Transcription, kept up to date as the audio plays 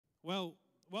Well,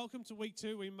 welcome to week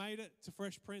 2. We made it to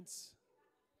Fresh Prince.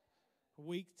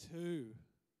 Week 2.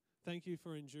 Thank you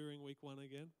for enduring week 1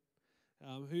 again.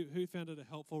 Who found it a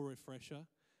helpful refresher?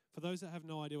 For those that have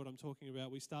no idea what I'm talking about,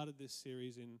 we started this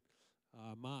series in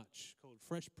March called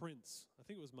Fresh Prince. I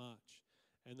think it was March.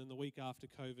 And then the week after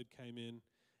COVID came in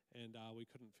and we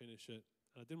couldn't finish it.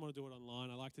 I didn't want to do it online.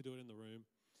 I like to do it in the room.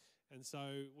 And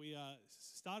so we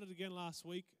started again last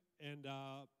week and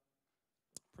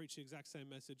preached the exact same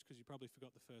message because you probably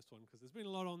forgot the first one because there's been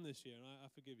a lot on this year, and I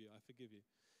forgive you.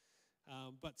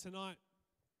 But tonight,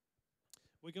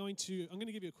 I'm going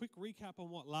to give you a quick recap on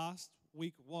what last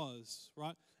week was,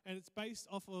 right? And it's based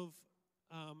off of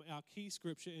our key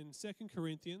scripture in 2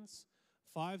 Corinthians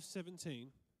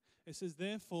 5:17. It says,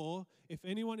 "Therefore, if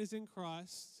anyone is in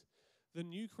Christ, the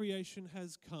new creation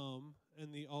has come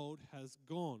and the old has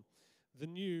gone." The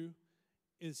new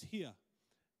is here.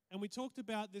 And we talked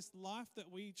about this life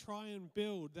that we try and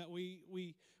build, that we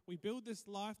build this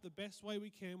life the best way we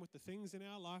can with the things in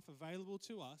our life available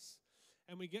to us.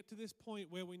 And we get to this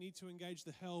point where we need to engage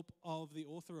the help of the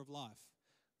author of life,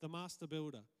 the master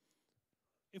builder.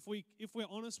 If we're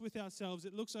honest with ourselves,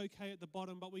 it looks okay at the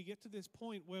bottom, but we get to this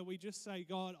point where we just say,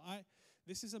 God,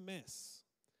 this is a mess,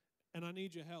 and I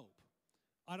need your help.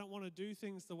 I don't want to do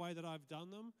things the way that I've done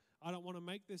them. I don't want to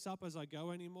make this up as I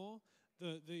go anymore.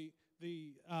 The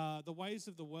ways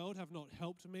of the world have not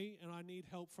helped me, and I need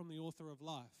help from the author of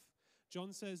life.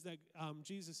 John says that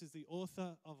Jesus is the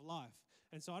author of life.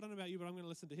 And so I don't know about you, but I'm going to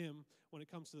listen to him when it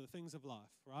comes to the things of life,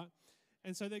 right?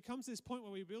 And so there comes this point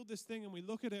where we build this thing and we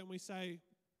look at it and we say,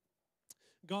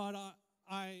 God,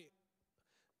 I'm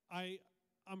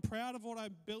proud of what I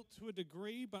built to a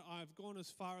degree, but I've gone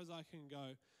as far as I can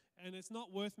go. And it's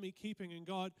not worth me keeping. And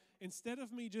God, instead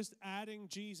of me just adding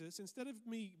Jesus, instead of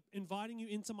me inviting you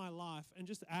into my life and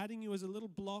just adding you as a little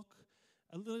block,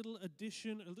 a little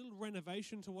addition, a little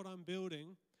renovation to what I'm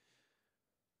building,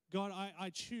 God,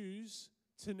 I choose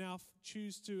to now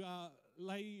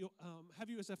have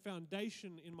you as a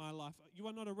foundation in my life. You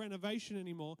are not a renovation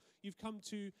anymore. You've come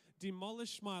to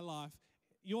demolish my life.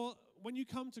 When you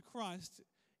come to Christ,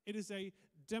 it is a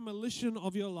demolition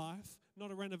of your life, not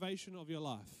a renovation of your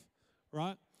life,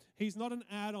 right? He's not an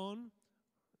add-on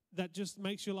that just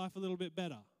makes your life a little bit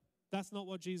better. That's not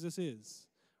what Jesus is,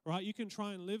 right? You can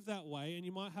try and live that way, and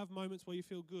you might have moments where you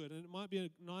feel good, and it might be a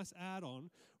nice add-on,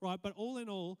 right? But all in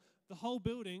all, the whole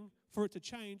building, for it to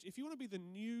change, if you want to be the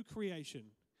new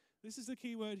creation, this is the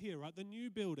key word here, right? The new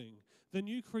building, the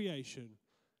new creation,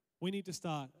 we need to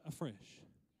start afresh,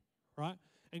 right?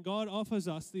 And God offers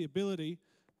us the ability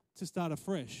to start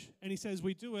afresh. And he says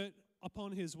we do it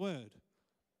upon his word.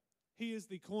 He is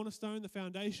the cornerstone, the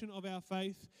foundation of our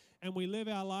faith, and we live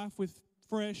our life with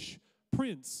fresh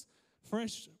prints,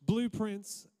 fresh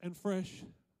blueprints and fresh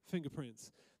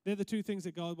fingerprints. They're the two things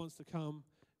that God wants to come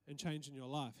and change in your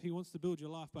life. He wants to build your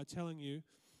life by telling you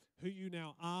who you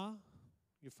now are,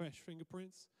 your fresh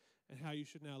fingerprints, and how you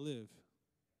should now live,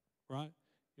 right?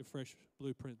 Your fresh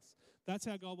blueprints. That's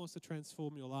how God wants to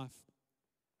transform your life.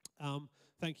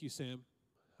 Thank you, Sam.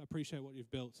 I appreciate what you've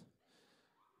built.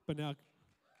 But now,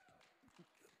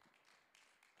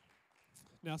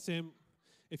 Sam,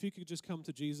 if you could just come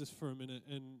to Jesus for a minute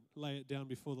and lay it down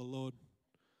before the Lord.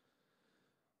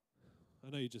 I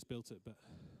know you just built it, but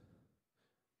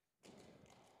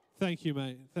thank you,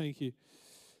 mate. Thank you.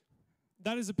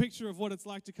 That is a picture of what it's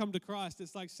like to come to Christ.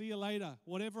 It's like, see you later.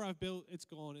 Whatever I've built, it's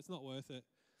gone. It's not worth it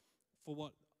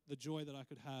for the joy that I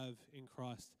could have in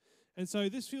Christ. And so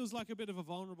this feels like a bit of a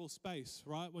vulnerable space,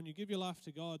 right? When you give your life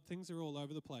to God, things are all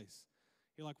over the place.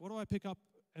 You're like, what do I pick up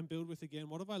and build with again?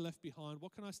 What have I left behind?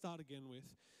 What can I start again with?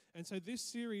 And so this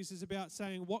series is about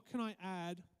saying, what can I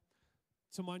add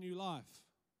to my new life?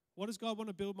 What does God want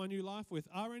to build my new life with?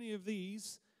 Are any of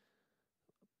these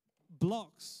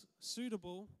blocks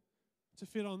suitable to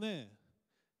fit on there?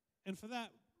 And for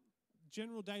that,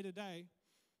 general day-to-day,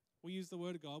 we use the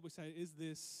Word of God. We say, is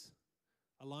this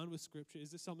aligned with Scripture?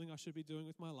 Is this something I should be doing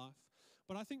with my life?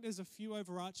 But I think there's a few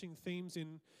overarching themes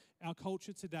in our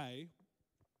culture today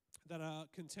that are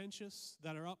contentious,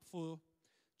 that are up for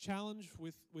challenge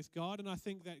with God. And I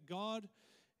think that God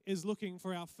is looking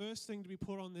for our first thing to be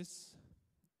put on this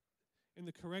in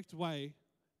the correct way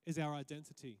is our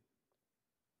identity.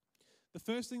 The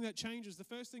first thing that changes, the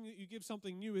first thing that you give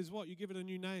something new is what? You give it a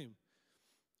new name,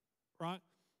 right?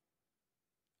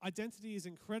 Identity is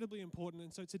incredibly important,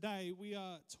 and so today we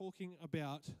are talking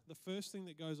about the first thing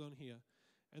that goes on here,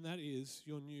 and that is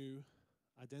your new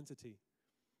identity.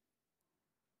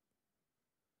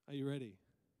 Are you ready?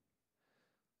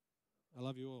 I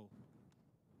love you all.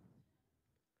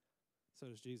 So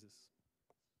does Jesus.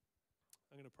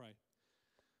 I'm going to pray.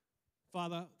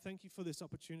 Father, thank you for this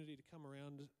opportunity to come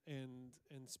around and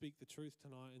speak the truth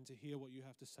tonight and to hear what you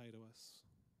have to say to us.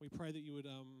 We pray that you would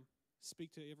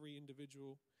speak to every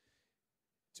individual,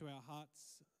 to our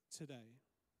hearts today.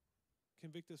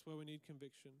 Convict us where we need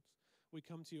convictions. We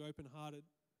come to you open-hearted,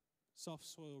 soft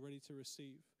soil, ready to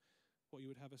receive what you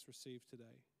would have us receive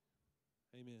today.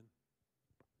 Amen.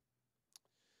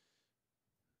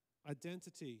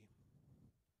 Identity.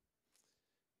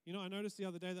 You know, I noticed the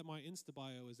other day that my Insta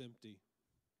bio is empty.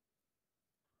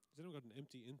 Has anyone got an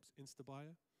empty Insta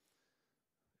bio?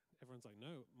 Everyone's like,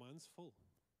 no, mine's full.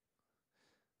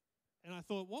 And I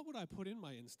thought, what would I put in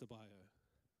my Insta bio?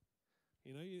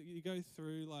 You know, you go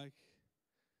through like,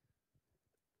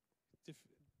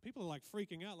 people are like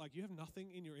freaking out, like you have nothing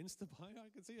in your Insta bio. I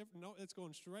can see it's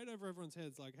gone straight over everyone's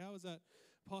heads. Like, how is that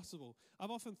possible?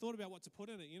 I've often thought about what to put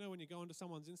in it. You know, when you go onto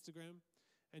someone's Instagram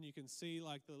and you can see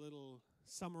like the little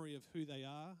summary of who they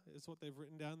are is what they've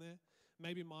written down there.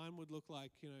 Maybe mine would look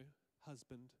like, you know,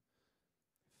 husband,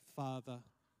 father,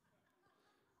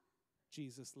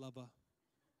 Jesus lover,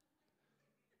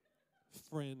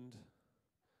 friend,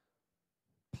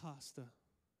 pastor,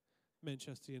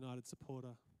 Manchester United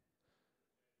supporter,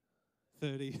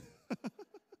 30.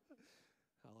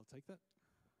 I'll take that.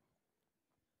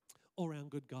 All-round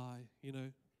good guy, you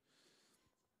know.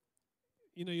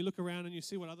 You know, you look around and you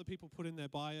see what other people put in their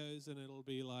bios and it'll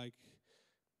be like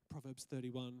Proverbs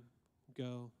 31,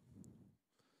 girl,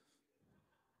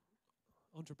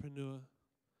 entrepreneur,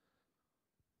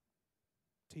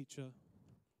 teacher.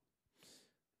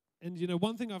 And, you know,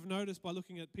 one thing I've noticed by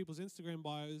looking at people's Instagram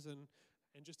bios and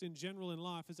just in general in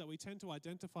life is that we tend to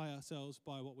identify ourselves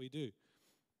by what we do,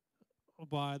 or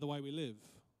by the way we live,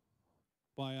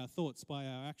 by our thoughts, by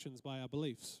our actions, by our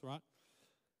beliefs, right?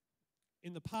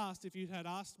 In the past, if you had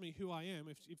asked me who I am,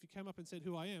 if you came up and said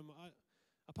who I am,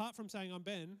 apart from saying I'm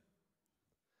Ben,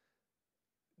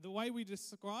 the way we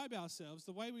describe ourselves,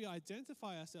 the way we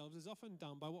identify ourselves is often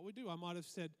done by what we do. I might have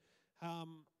said,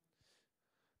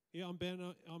 yeah, I'm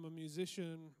Ben, I'm a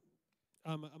musician,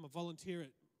 I'm a volunteer at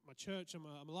my church, I'm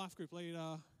a life group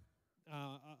leader,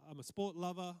 I'm a sport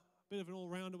lover, a bit of an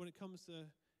all-rounder when it comes to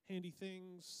handy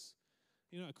things,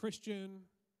 you know, a Christian,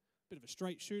 bit of a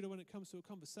straight shooter when it comes to a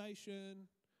conversation,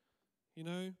 you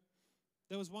know.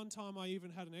 There was one time I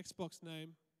even had an Xbox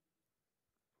name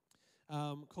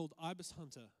called Ibis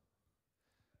Hunter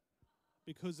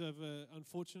because of an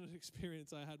unfortunate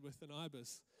experience I had with an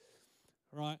ibis,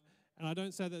 right? And I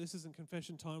don't say that this isn't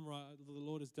confession time, right? The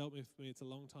Lord has dealt with me, it's a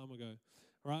long time ago,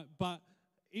 right? But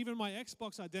even my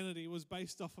Xbox identity was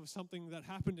based off of something that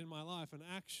happened in my life, an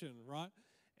action, right?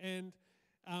 And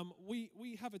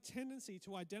we have a tendency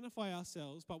to identify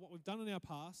ourselves by what we've done in our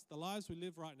past, the lives we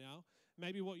live right now,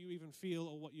 maybe what you even feel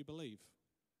or what you believe.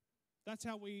 That's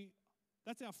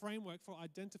our framework for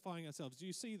identifying ourselves. Do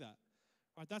you see that?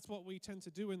 Right, that's what we tend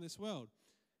to do in this world.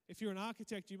 If you're an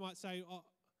architect, you might say, oh,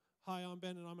 hi, I'm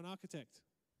Ben and I'm an architect.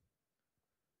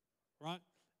 Right?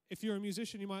 If you're a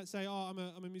musician, you might say, oh,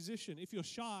 I'm a musician. If you're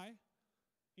shy,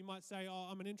 you might say, oh,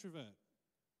 I'm an introvert.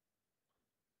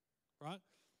 Right?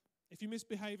 If you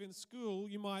misbehave in school,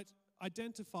 you might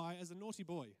identify as a naughty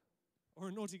boy or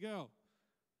a naughty girl.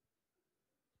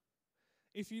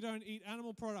 If you don't eat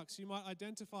animal products, you might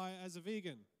identify as a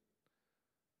vegan.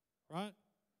 Right?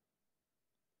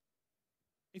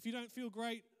 If you don't feel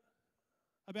great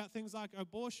about things like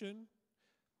abortion,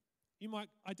 you might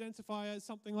identify as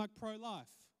something like pro-life.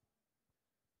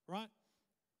 Right?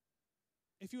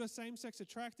 If you are same-sex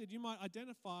attracted, you might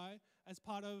identify as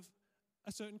part of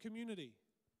a certain community.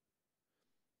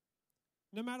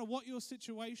 No matter what your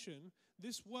situation,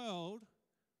 this world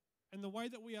and the way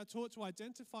that we are taught to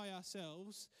identify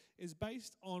ourselves is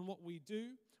based on what we do,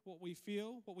 what we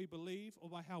feel, what we believe, or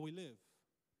by how we live.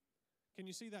 Can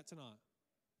you see that tonight?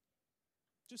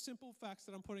 Just simple facts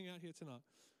that I'm putting out here tonight.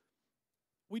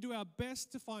 We do our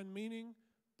best to find meaning,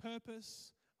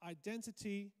 purpose,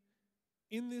 identity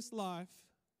in this life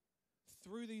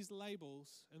through these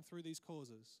labels and through these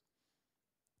causes.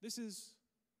 This is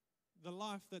the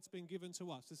life that's been given to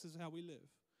us. This is how we live.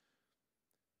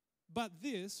 But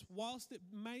this, whilst it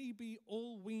may be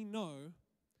all we know,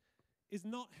 is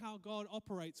not how God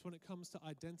operates when it comes to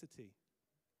identity.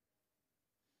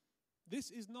 This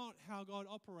is not how God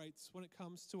operates when it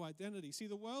comes to identity. See,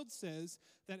 the world says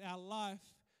that our life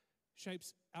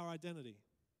shapes our identity.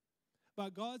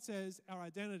 But God says our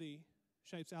identity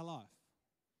shapes our life.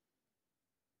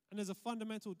 And there's a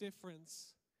fundamental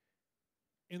difference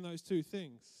in those two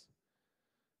things.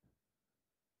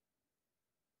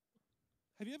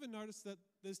 Have you ever noticed that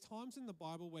there's times in the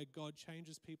Bible where God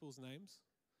changes people's names?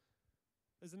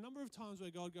 There's a number of times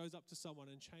where God goes up to someone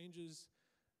and changes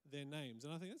their names.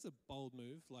 And I think that's a bold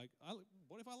move. Like,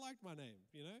 what if I liked my name,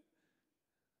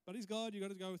 But he's God, you got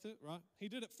to go with it, right? He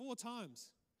did it 4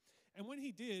 times. And when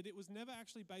he did, it was never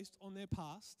actually based on their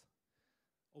past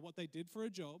or what they did for a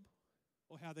job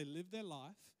or how they lived their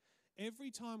life.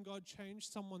 Every time God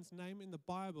changed someone's name in the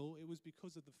Bible, it was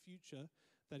because of the future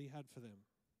that he had for them.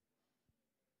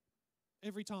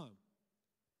 Every time.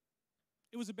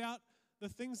 It was about the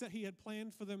things that he had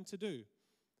planned for them to do.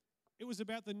 It was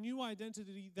about the new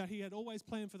identity that he had always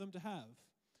planned for them to have.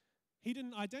 He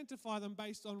didn't identify them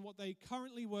based on what they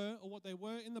currently were or what they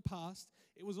were in the past.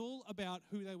 It was all about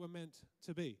who they were meant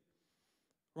to be.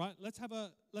 Right? Let's have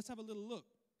a little look.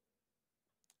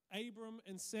 Abram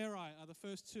and Sarai are the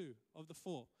first 2 of the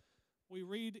 4. We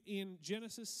read in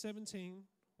Genesis 17,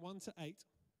 1-8.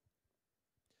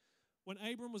 When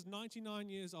Abram was 99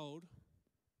 years old,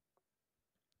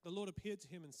 the Lord appeared to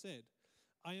him and said,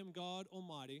 I am God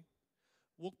Almighty.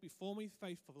 Walk before me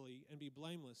faithfully and be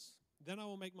blameless. Then I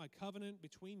will make my covenant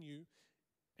between you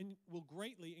and will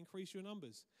greatly increase your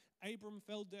numbers. Abram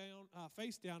fell down,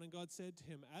 face down, and God said to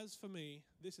him, as for me,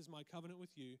 this is my covenant with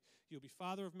you. You'll be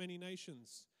father of many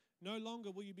nations. No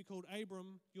longer will you be called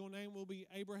Abram. Your name will be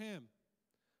Abraham.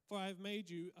 For I have made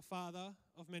you a father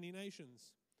of many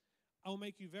nations. I will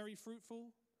make you very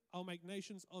fruitful. I will make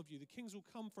nations of you. The kings will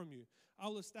come from you. I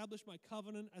will establish my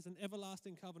covenant as an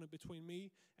everlasting covenant between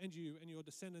me and you and your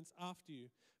descendants after you,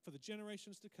 for the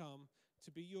generations to come,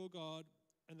 to be your God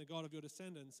and the God of your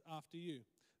descendants after you.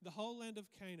 The whole land of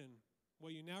Canaan,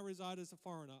 where you now reside as a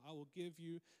foreigner, I will give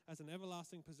you as an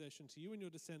everlasting possession to you and your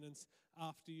descendants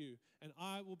after you, and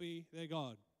I will be their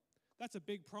God. That's a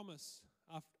big promise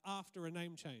after a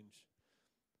name change.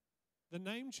 The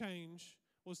name change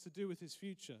was to do with his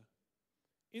future.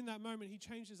 In that moment, he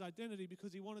changed his identity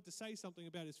because he wanted to say something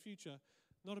about his future,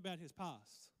 not about his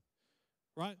past.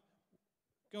 Right?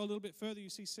 Go a little bit further, you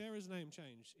see Sarah's name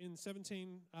change in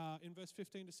verse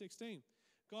 15-16.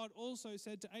 God also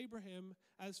said to Abraham,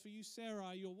 as for you,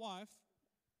 Sarai, your wife,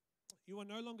 you are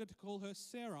no longer to call her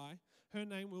Sarai. Her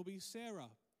name will be Sarah.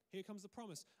 Here comes the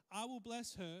promise. I will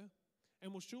bless her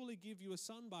and will surely give you a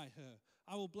son by her.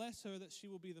 I will bless her that she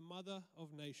will be the mother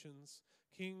of nations.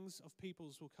 Kings of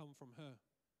peoples will come from her.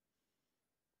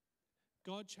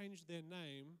 God changed their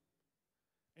name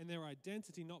and their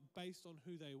identity not based on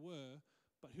who they were,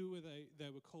 but who they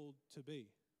were called to be.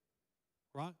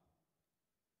 Right?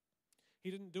 He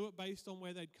didn't do it based on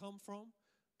where they'd come from,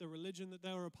 the religion that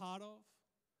they were a part of,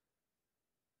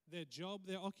 their job,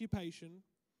 their occupation.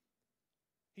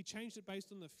 He changed it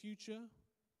based on the future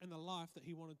and the life that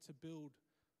he wanted to build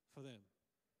for them.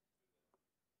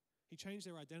 He changed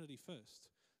their identity first.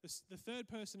 The third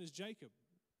person is Jacob,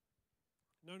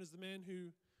 known as the man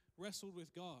who wrestled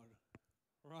with God,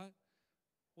 right?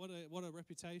 What a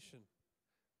reputation.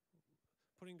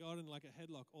 Putting God in like a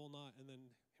headlock all night and then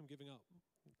him giving up.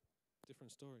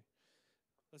 Different story.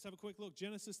 Let's have a quick look.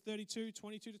 Genesis 32,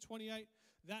 22-28.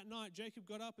 That night Jacob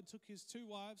got up and took his 2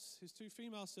 wives, his 2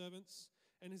 female servants,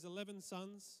 and his 11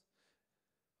 sons.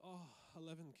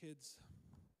 11 kids.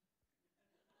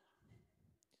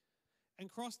 And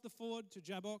crossed the ford to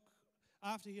Jabbok.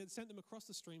 After he had sent them across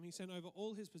the stream, he sent over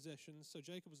all his possessions, so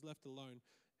Jacob was left alone.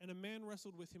 And a man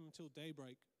wrestled with him until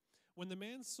daybreak. When the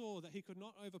man saw that he could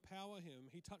not overpower him,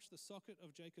 he touched the socket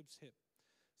of Jacob's hip,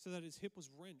 so that his hip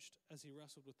was wrenched as he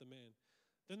wrestled with the man.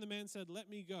 Then the man said, let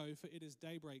me go, for it is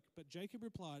daybreak. But Jacob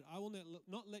replied, I will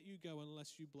not let you go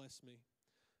unless you bless me.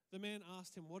 The man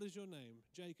asked him, what is your name?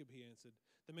 Jacob, he answered.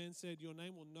 The man said, your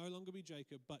name will no longer be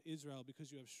Jacob, but Israel,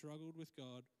 because you have struggled with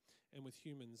God and with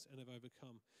humans and have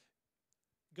overcome.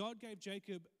 God gave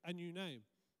Jacob a new name.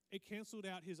 It canceled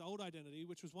out his old identity,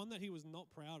 which was one that he was not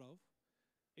proud of.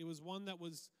 It was one that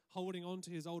was holding on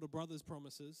to his older brother's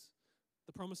promises,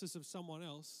 the promises of someone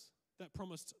else that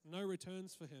promised no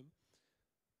returns for him.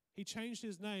 He changed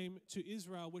his name to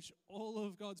Israel, which all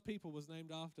of God's people was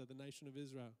named after, the nation of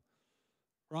Israel.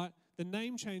 Right? The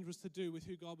name change was to do with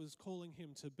who God was calling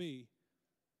him to be,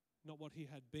 not what he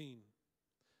had been.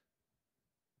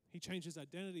 He changed his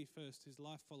identity first. His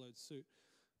life followed suit.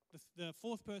 The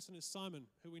fourth person is Simon,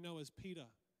 who we know as Peter.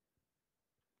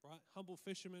 Right? Humble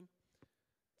fisherman,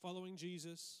 following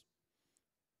Jesus.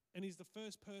 And he's the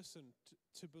first person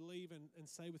to believe and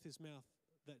say with his mouth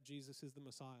that Jesus is the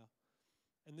Messiah.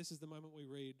 And this is the moment we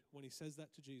read when he says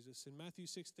that to Jesus. In Matthew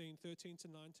 16, 13-19,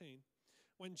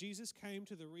 when Jesus came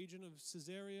to the region of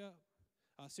Caesarea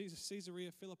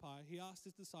Philippi, he asked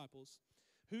his disciples,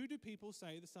 who do people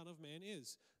say the Son of Man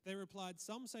is? They replied,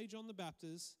 some say John the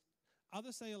Baptist,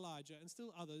 others say Elijah, and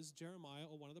still others, Jeremiah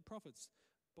or one of the prophets.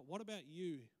 But what about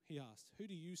you, he asked. Who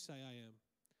do you say I am?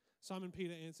 Simon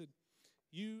Peter answered,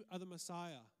 "You are the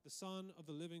Messiah, the Son of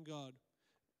the living God."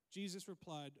 Jesus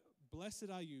replied, "Blessed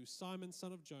are you, Simon,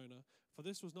 son of Jonah, for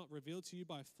this was not revealed to you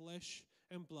by flesh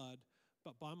and blood,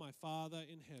 but by my Father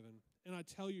in heaven. And I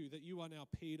tell you that you are now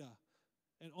Peter,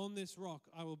 and on this rock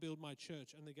I will build my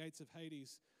church, and the gates of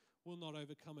Hades will not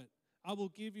overcome it. I will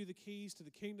give you the keys to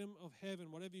the kingdom of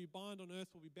heaven. Whatever you bind on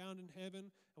earth will be bound in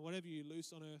heaven, and whatever you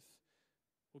loose on earth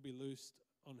will be loosed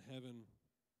on heaven."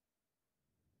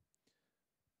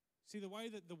 See, the way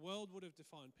that the world would have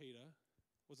defined Peter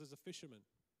was as a fisherman.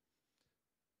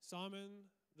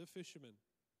 Simon the fisherman.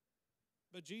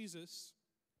 But Jesus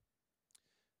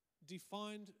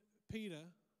defined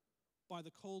Peter by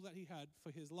the call that he had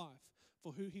for his life,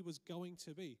 for who he was going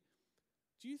to be.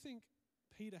 Do you think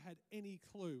Peter had any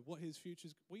clue what his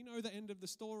future's? We know the end of the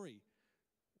story.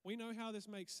 We know how this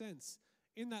makes sense.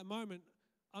 In that moment,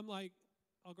 I'm like,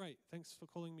 "Oh, great, thanks for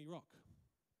calling me rock."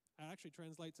 It actually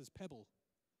translates as pebble.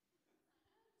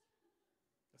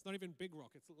 It's not even big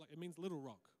rock. It means little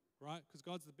rock, right? Because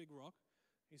God's the big rock.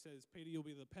 He says, "Peter, you'll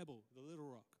be the pebble, the little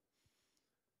rock."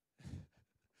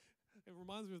 It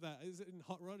reminds me of that. In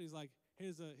Hot Rod, he's like,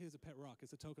 here's a pet rock.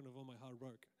 It's a token of all my hard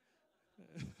work.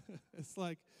 It's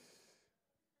like,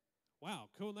 wow,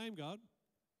 cool name, God.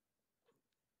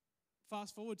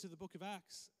 Fast forward to the book of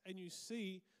Acts, and you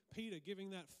see Peter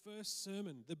giving that first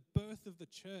sermon, the birth of the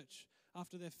church,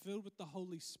 after they're filled with the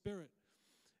Holy Spirit.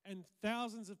 And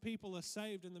thousands of people are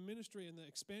saved, and the ministry and the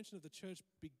expansion of the church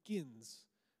begins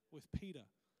with Peter.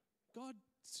 God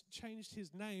changed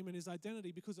his name and his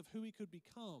identity because of who he could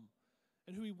become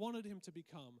and who he wanted him to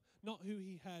become, not who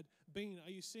he had been. Are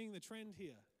you seeing the trend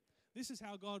here? This is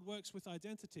how God works with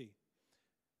identity.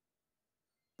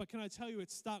 But can I tell you,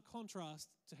 it's stark contrast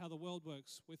to how the world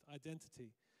works with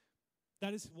identity.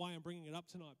 That is why I'm bringing it up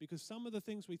tonight, because some of the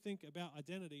things we think about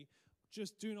identity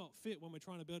just do not fit when we're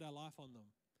trying to build our life on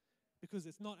them, because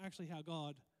it's not actually how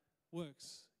God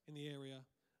works in the area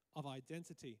of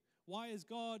identity. Why is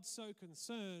God so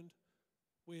concerned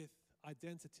with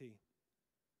identity?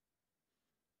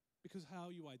 Because how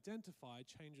you identify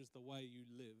changes the way you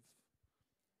live.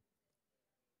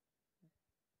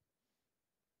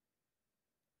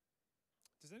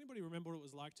 Does anybody remember what it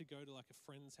was like to go to like a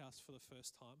friend's house for the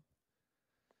first time?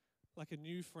 Like a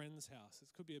new friend's house.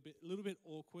 It could be a little bit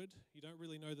awkward. You don't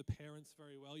really know the parents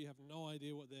very well. You have no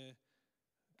idea what their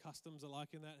customs are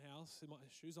like in that house. It might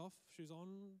shoes off, shoes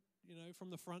on,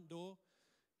 from the front door.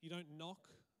 You don't knock.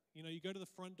 You go to the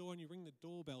front door and you ring the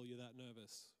doorbell. You're that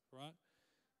nervous, right?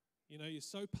 You're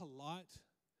so polite.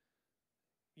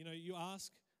 You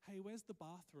ask, "Hey, where's the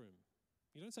bathroom?"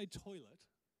 You don't say toilet.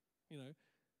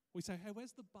 We say, "Hey,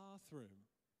 where's the bathroom?"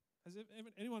 Has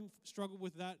anyone struggled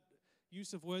with that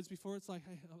use of words before? It's like,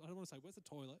 "Hey, I don't want to say, where's the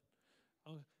toilet?"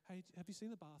 "Hey, have you seen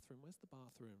the bathroom? Where's the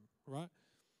bathroom?" Right?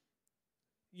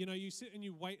 You sit and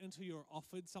you wait until you're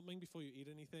offered something before you eat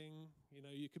anything.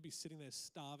 You could be sitting there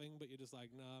starving, but you're just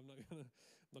like, "No, I'm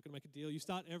not gonna make a deal." You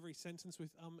start every sentence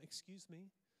with, "Excuse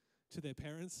me," to their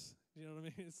parents. You know what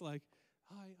I mean? It's like,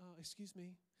 "Hi, excuse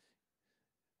me."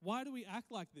 Why do we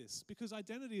act like this? Because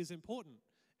identity is important.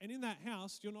 And in that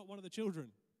house, you're not one of the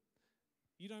children.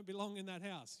 You don't belong in that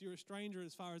house. You're a stranger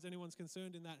as far as anyone's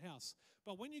concerned in that house.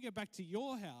 But when you get back to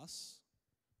your house,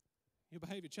 your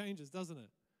behavior changes, doesn't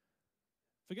it?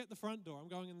 Forget the front door. I'm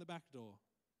going in the back door,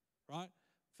 right?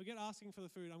 Forget asking for the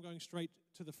food. I'm going straight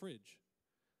to the fridge.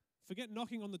 Forget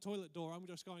knocking on the toilet door. I'm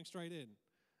just going straight in.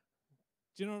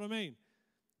 Do you know what I mean?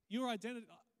 Your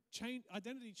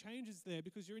identity changes there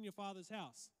because you're in your Father's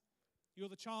house. You're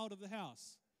the child of the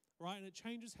house, right? And it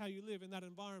changes how you live in that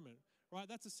environment, right?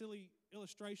 That's a silly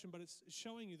illustration, but it's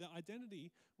showing you that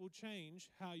identity will change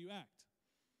how you act,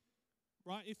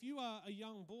 right? If you are a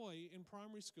young boy in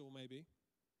primary school, maybe,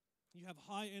 you have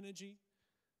high energy,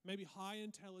 maybe high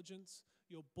intelligence,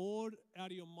 you're bored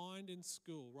out of your mind in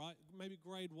school, right? Maybe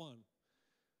grade 1.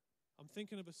 I'm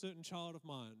thinking of a certain child of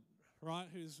mine, right,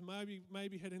 who's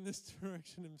maybe heading this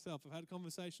direction himself. I've had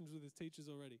conversations with his teachers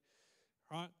already,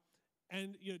 right?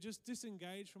 And you're just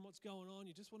disengaged from what's going on.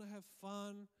 You just want to have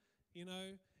fun,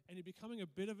 and you're becoming a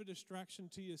bit of a distraction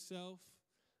to yourself,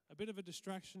 a bit of a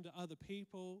distraction to other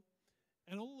people.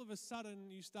 And all of a sudden,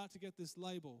 you start to get this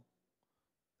label,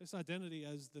 this identity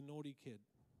as the naughty kid.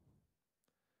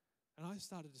 And I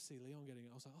started to see Leon getting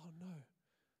it. I was like, "Oh no,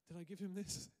 did I give him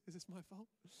this? Is this my fault?"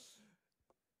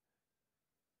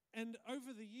 And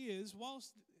over the years,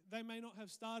 whilst they may not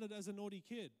have started as a naughty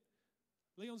kid,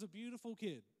 Leon's a beautiful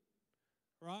kid,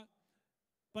 right?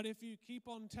 But if you keep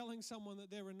on telling someone that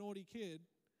they're a naughty kid,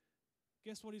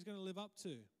 guess what he's going to live up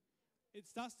to? It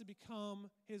starts to become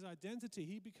his identity.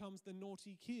 He becomes the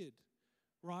naughty kid,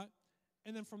 right?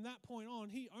 And then from that point on,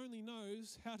 he only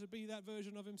knows how to be that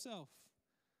version of himself.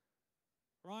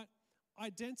 Right?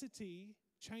 Identity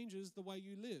changes the way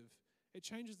you live. It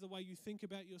changes the way you think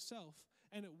about yourself,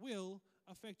 and it will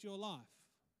affect your life.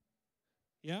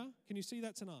 Yeah? Can you see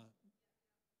that tonight?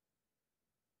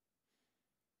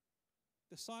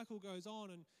 The cycle goes on,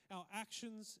 and our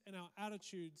actions and our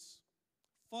attitudes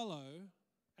follow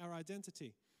our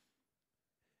identity.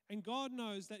 And God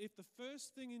knows that if the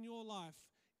first thing in your life,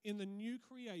 in the new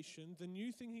creation, the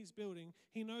new thing he's building,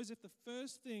 he knows if the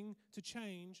first thing to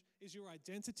change is your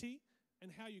identity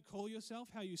and how you call yourself,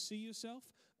 how you see yourself,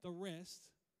 the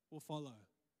rest will follow.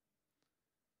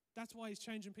 That's why he's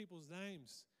changing people's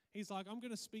names. He's like, I'm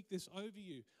going to speak this over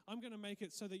you. I'm going to make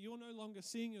it so that you're no longer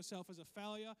seeing yourself as a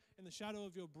failure in the shadow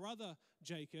of your brother,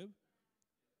 Jacob.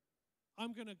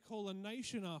 I'm going to call a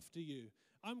nation after you.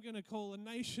 I'm going to call a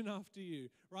nation after you,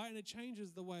 right? And it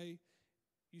changes the way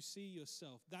you see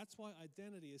yourself. That's why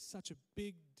identity is such a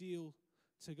big deal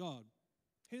to God.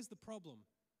 Here's the problem.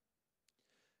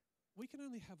 We can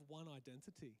only have one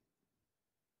identity.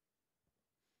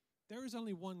 There is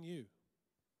only one you.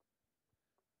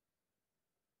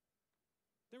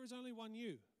 There is only one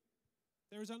you.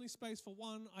 There is only space for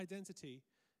one identity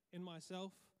in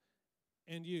myself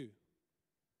and you.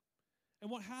 And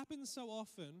what happens so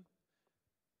often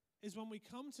is when we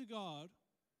come to God,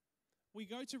 we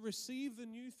go to receive the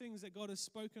new things that God has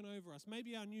spoken over us.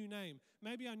 Maybe our new name,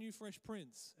 maybe our new fresh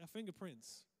prints, our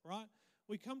fingerprints, right?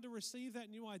 We come to receive that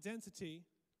new identity,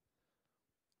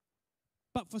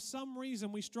 but for some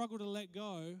reason we struggle to let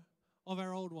go of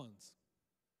our old ones.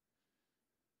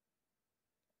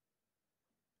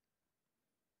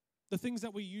 The things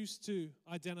that we used to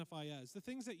identify as, the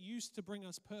things that used to bring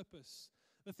us purpose,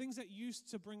 the things that used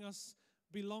to bring us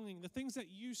belonging, the things that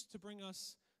used to bring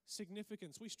us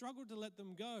significance. We struggle to let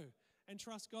them go and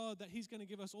trust God that he's going to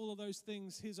give us all of those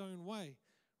things his own way,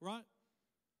 right?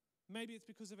 Maybe it's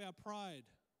because of our pride.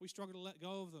 We struggle to let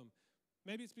go of them.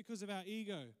 Maybe it's because of our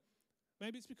ego.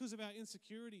 Maybe it's because of our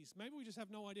insecurities. Maybe we just have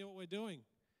no idea what we're doing.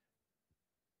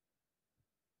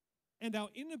 And our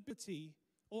inability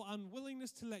or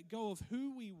unwillingness to let go of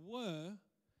who we were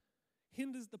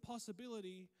hinders the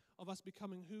possibility of us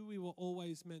becoming who we were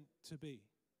always meant to be.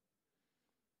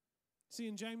 See,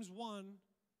 in James 1,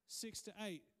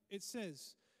 6-8, it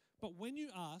says, "But when you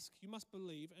ask, you must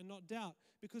believe and not doubt,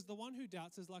 because the one who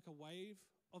doubts is like a wave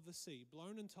of the sea,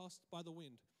 blown and tossed by the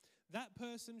wind. That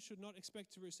person should not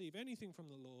expect to receive anything from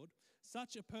the Lord.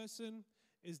 Such a person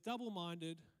is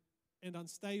double-minded and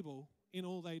unstable in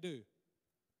all they do."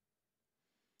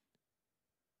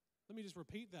 Let me just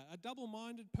repeat that. A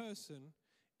double-minded person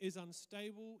is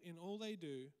unstable in all they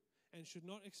do and should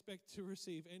not expect to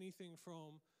receive anything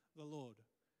from the Lord.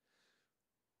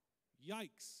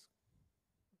 Yikes.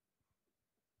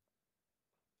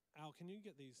 Al, can you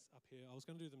get these up here? I was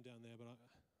going to do them down there, but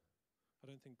I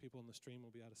don't think people on the stream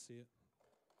will be able to see it.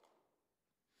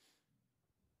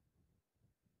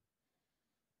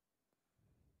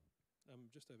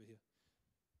 Just over here.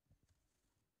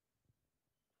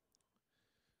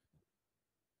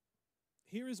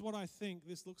 Here is what I think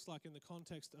this looks like in the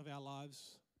context of our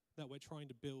lives that we're trying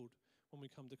to build when we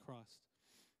come to Christ.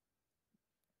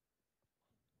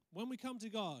 When we come to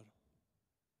God,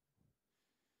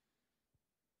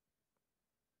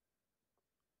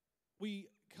 we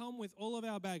come with all of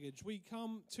our baggage. We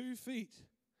come 2 feet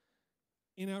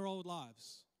in our old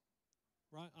lives,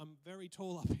 right? I'm very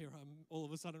tall up here, I'm all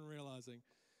of a sudden realizing.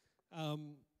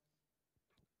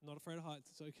 Not afraid of heights,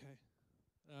 it's okay.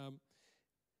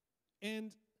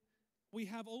 And we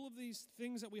have all of these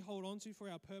things that we hold on to for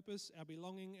our purpose, our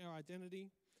belonging, our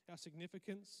identity, our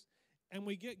significance. And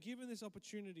we get given this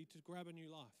opportunity to grab a new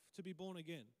life, to be born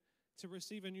again, to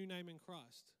receive a new name in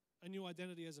Christ, a new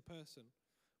identity as a person,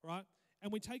 right?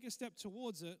 And we take a step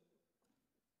towards it,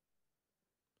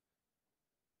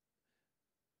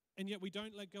 and yet we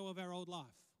don't let go of our old life.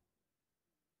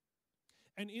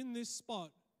 And in this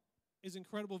spot is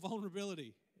incredible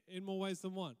vulnerability in more ways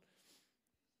than one.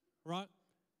 Right?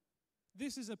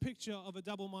 This is a picture of a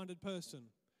double-minded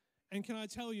person. And can I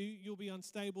tell you, you'll be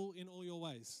unstable in all your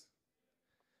ways.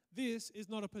 This is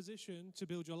not a position to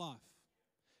build your life.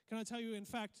 Can I tell you, in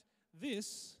fact,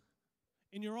 this,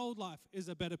 in your old life, is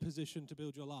a better position to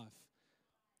build your life.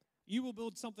 You will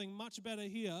build something much better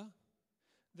here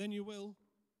than you will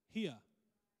here.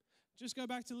 Just go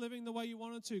back to living the way you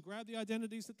wanted to. Grab the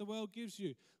identities that the world gives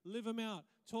you. Live them out,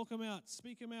 talk them out,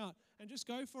 speak them out, and just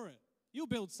go for it. You'll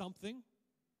build something.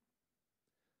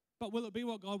 But will it be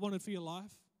what God wanted for your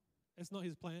life? It's not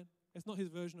his plan. It's not his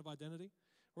version of identity,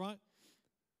 right?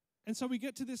 And so we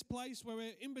get to this place where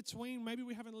we're in between. Maybe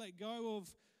we haven't let go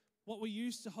of what we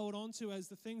used to hold on to as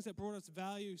the things that brought us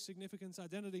value, significance,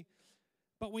 identity.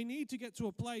 But we need to get to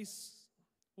a place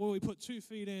where we put 2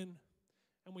 feet in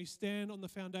and we stand on the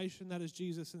foundation that is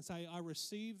Jesus and say, I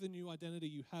receive the new identity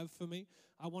you have for me.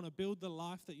 I want to build the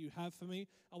life that you have for me.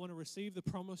 I want to receive the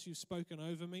promise you've spoken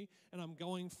over me, and I'm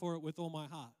going for it with all my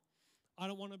heart. I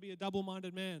don't want to be a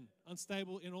double-minded man,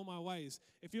 unstable in all my ways.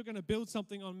 If you're going to build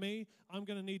something on me, I'm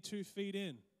going to need 2 feet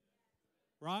in,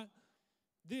 right?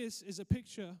 This is a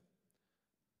picture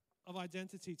of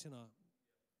identity tonight.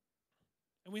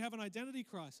 And we have an identity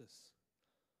crisis.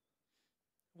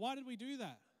 Why did we do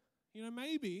that? You know,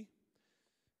 maybe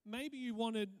you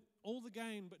wanted all the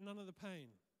gain but none of the pain.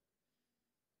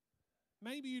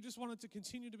 Maybe you just wanted to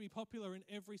continue to be popular in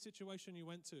every situation you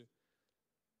went to.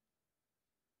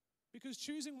 Because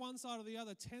choosing one side or the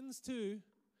other tends to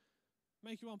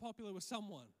make you unpopular with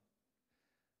someone.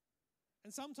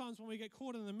 And sometimes when we get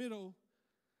caught in the middle,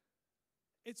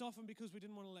 it's often because we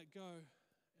didn't want to let go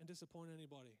and disappoint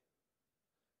anybody.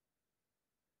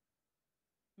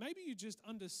 Maybe you just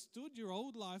understood your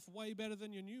old life way better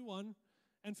than your new one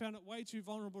and found it way too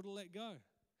vulnerable to let go.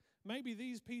 Maybe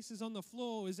these pieces on the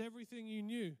floor is everything you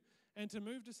knew. And to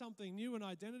move to something new, an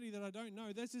identity that I don't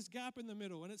know, there's this gap in the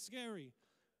middle and it's scary.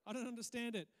 I don't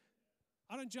understand it.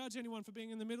 I don't judge anyone for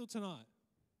being in the middle tonight.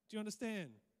 Do you understand?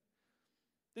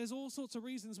 There's all sorts of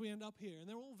reasons we end up here, and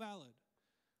they're all valid.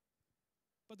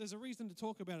 But there's a reason to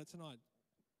talk about it tonight.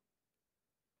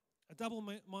 A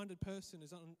double-minded person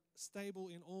is unstable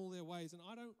in all their ways, and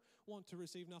I don't want to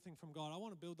receive nothing from God. I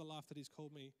want to build the life that He's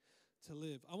called me to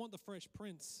live. I want the Fresh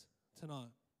Prince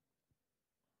tonight.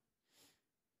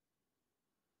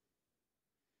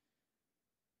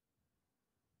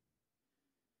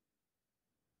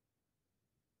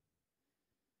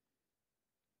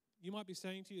 You might be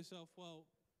saying to yourself, well,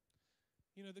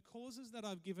 you know, the causes that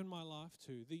I've given my life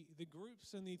to, the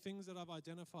groups and the things that I've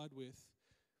identified with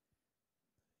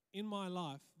in my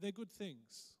life, they're good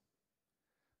things.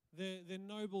 They're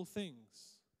noble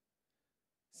things.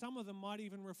 Some of them might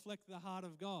even reflect the heart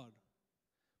of God,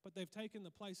 but they've taken the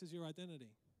place as your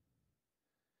identity.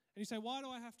 And you say, why do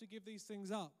I have to give these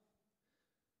things up?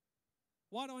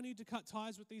 Why do I need to cut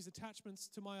ties with these attachments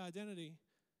to my identity?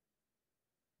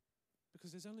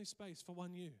 Because there's only space for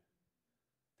one you.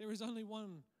 There is only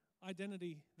one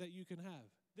identity that you can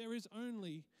have. There is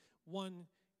only one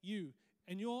you.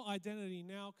 And your identity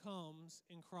now comes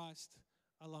in Christ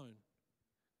alone.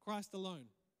 Christ alone.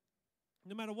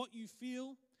 No matter what you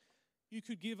feel, you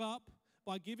could give up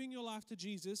by giving your life to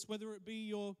Jesus, whether it be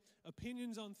your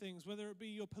opinions on things, whether it be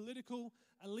your political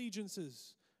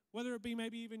allegiances, whether it be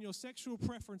maybe even your sexual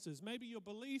preferences, maybe your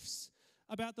beliefs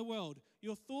about the world,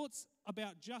 your thoughts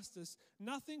about justice.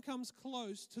 Nothing comes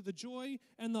close to the joy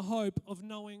and the hope of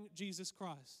knowing Jesus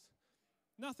Christ.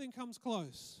 Nothing comes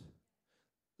close.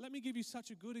 Let me give you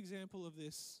such a good example of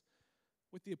this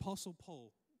with the Apostle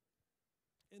Paul.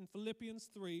 In Philippians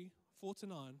 3,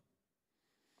 4-9,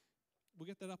 we'll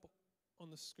get that up on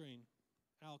the screen.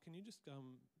 Al, can you just get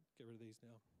rid of these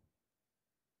now?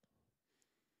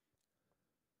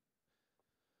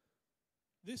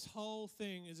 This whole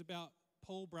thing is about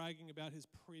Paul bragging about his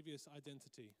previous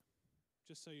identity.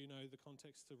 Just so you know the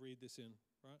context to read this in,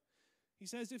 right? He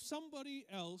says, if somebody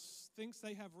else thinks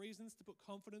they have reasons to put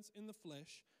confidence in the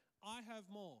flesh, I have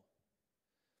more.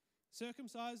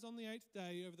 Circumcised on the 8th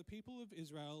day over the people of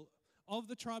Israel, of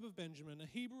the tribe of Benjamin, a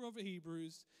Hebrew of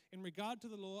Hebrews, in regard to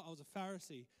the law, I was a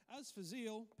Pharisee. As for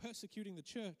zeal, persecuting the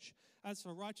church. As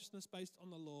for righteousness based on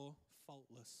the law,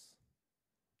 faultless.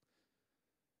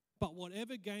 But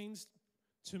whatever gains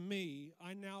to me,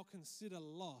 I now consider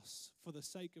loss for the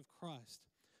sake of Christ.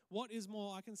 What is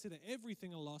more, I consider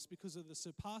everything a loss because of the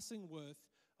surpassing worth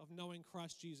of knowing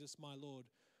Christ Jesus my Lord.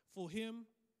 For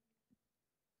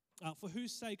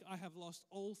whose sake I have lost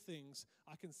all things,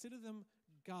 I consider them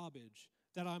garbage,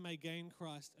 that I may gain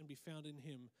Christ and be found in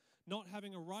Him, not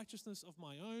having a righteousness of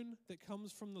my own that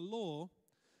comes from the law,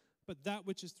 but that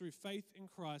which is through faith in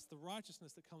Christ, the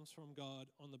righteousness that comes from God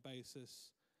on the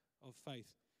basis of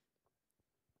faith.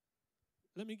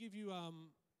 Let me give you a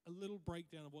little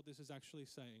breakdown of what this is actually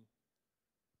saying.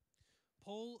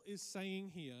 Paul is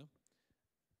saying here,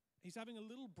 he's having a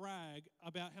little brag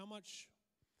about how much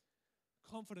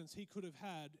confidence he could have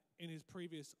had in his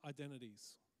previous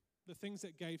identities. The things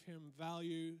that gave him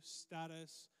value,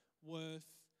 status, worth,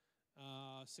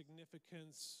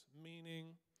 significance,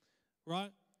 meaning,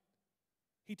 right?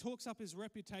 He talks up his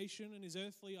reputation and his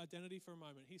earthly identity for a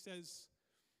moment. He says,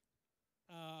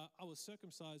 I was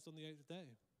circumcised on the 8th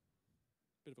day.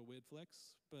 Bit of a weird flex,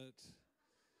 but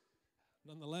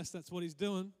nonetheless, that's what he's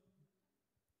doing.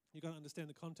 You've got to understand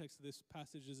the context of this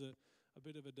passage is a a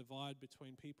bit of a divide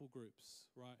between people groups,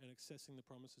 right, and accessing the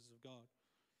promises of God.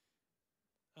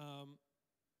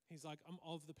 He's like, I'm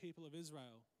of the people of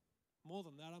Israel. More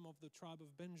than that, I'm of the tribe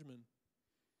of Benjamin.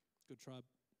 Good tribe.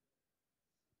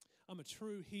 I'm a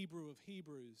true Hebrew of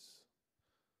Hebrews.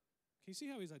 Can you see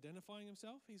how he's identifying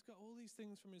himself? He's got all these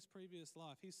things from his previous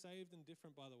life. He's saved and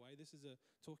different, by the way. This is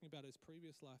talking about his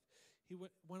previous life.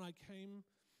 When it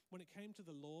came to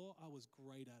the law, I was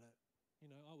great at it. You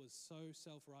know, I was so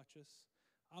self-righteous.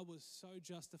 I was so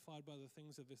justified by the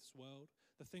things of this world,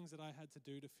 the things that I had to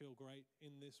do to feel great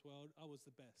in this world. I was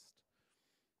the best.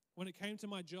 When it came to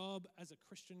my job as a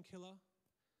Christian killer,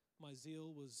 my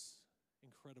zeal was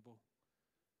incredible.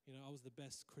 You know, I was the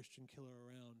best Christian killer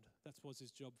around. That was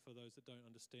his job, for those that don't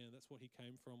understand. That's what he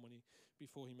came from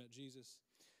before he met Jesus.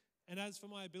 And as for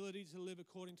my ability to live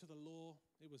according to the law,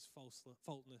 it was faultless.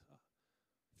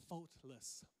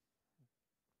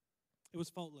 It was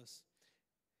faultless.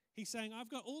 He's saying, I've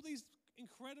got all these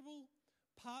incredible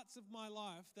parts of my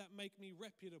life that make me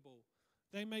reputable.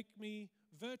 They make me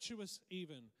virtuous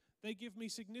even. They give me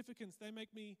significance. They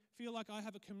make me feel like I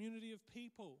have a community of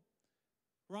people.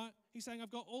 Right? He's saying,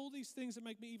 I've got all these things that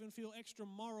make me even feel extra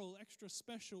moral, extra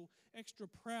special, extra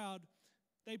proud.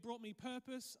 They brought me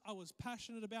purpose. I was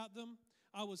passionate about them.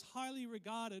 I was highly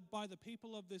regarded by the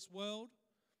people of this world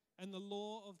and the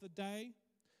law of the day.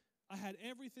 I had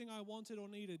everything I wanted or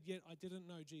needed, yet I didn't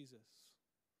know Jesus.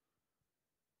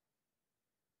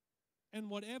 And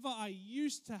whatever I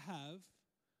used to have,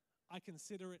 I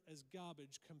consider it as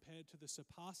garbage compared to the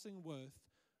surpassing worth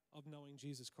of knowing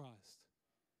Jesus Christ.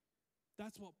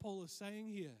 That's what Paul is saying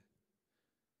here.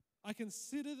 I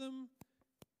consider them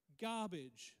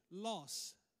garbage,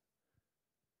 loss,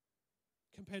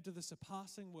 compared to the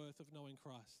surpassing worth of knowing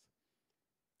Christ.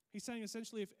 He's saying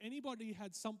essentially, if anybody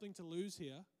had something to lose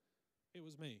here, it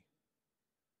was me.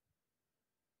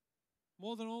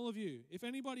 More than all of you. If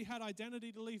anybody had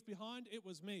identity to leave behind, it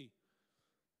was me.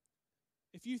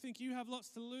 If you think you have lots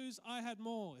to lose, I had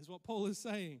more, is what Paul is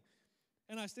saying.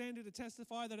 And I stand here to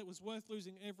testify that it was worth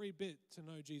losing every bit to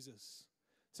know Jesus,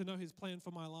 to know his plan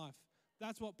for my life.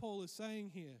 That's what Paul is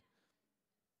saying here.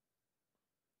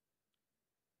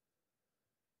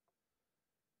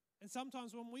 And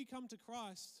sometimes when we come to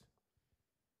Christ,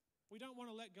 we don't want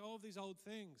to let go of these old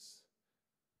things.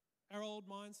 Our old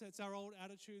mindsets, our old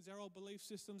attitudes, our old belief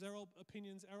systems, our old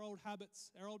opinions, our old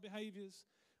habits, our old behaviors.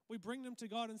 We bring them to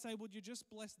God and say, would you just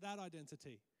bless that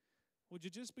identity? Would you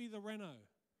just be the Reno?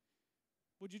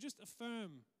 Would you just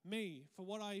affirm me for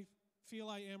what I feel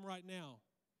I am right now?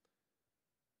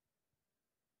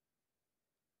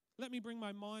 Let me bring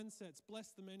my mindsets, bless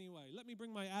them anyway. Let me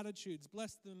bring my attitudes,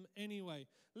 bless them anyway.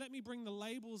 Let me bring the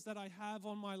labels that I have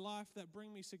on my life that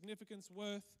bring me significance,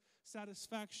 worth,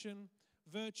 satisfaction,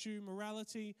 virtue,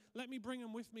 morality. Let me bring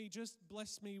them with me, just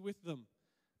bless me with them.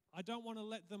 I don't want to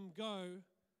let them go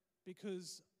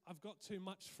because I've got too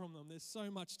much from them. There's so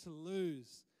much to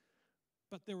lose.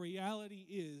 But the reality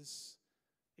is,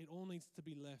 it all needs to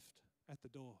be left at the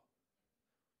door.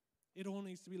 It all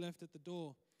needs to be left at the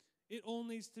door. It all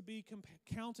needs to be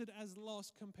counted as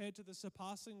loss compared to the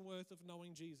surpassing worth of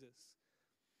knowing Jesus.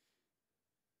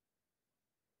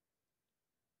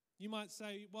 You might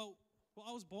say, well,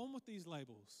 I was born with these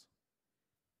labels.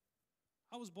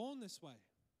 I was born this way.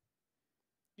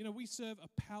 You know, we serve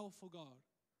a powerful God.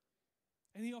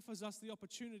 And he offers us the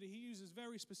opportunity. He uses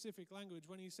very specific language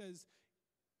when he says,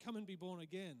 come and be born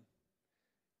again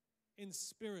in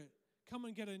spirit. Come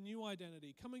and get a new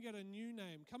identity. Come and get a new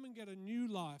name. Come and get a new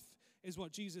life is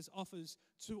what Jesus offers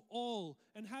to all,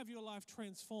 and have your life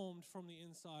transformed from the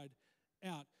inside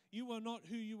out. You are not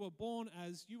who you were born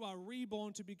as. You are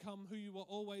reborn to become who you were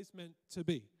always meant to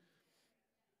be.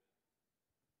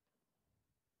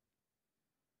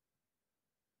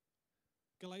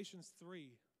 Galatians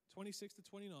 3:26 to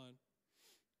 29.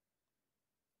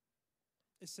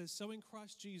 It says, so in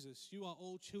Christ Jesus, you are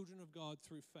all children of God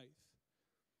through faith.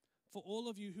 For all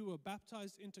of you who were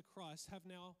baptized into Christ have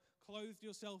now clothed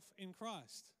yourself in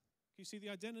Christ. You see the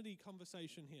identity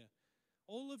conversation here.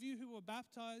 All of you who were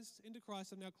baptized into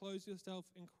Christ have now clothed yourself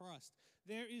in Christ.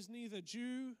 There is neither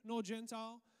Jew nor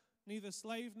Gentile, neither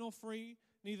slave nor free,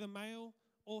 neither male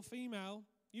or female.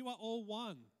 You are all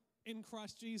one in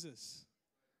Christ Jesus.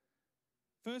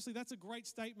 Firstly, that's a great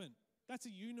statement. That's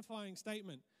a unifying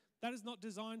statement. That is not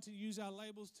designed to use our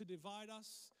labels to divide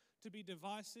us, to be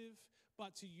divisive,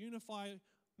 but to unify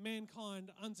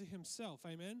mankind unto himself.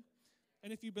 Amen?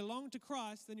 And if you belong to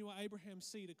Christ, then you are Abraham's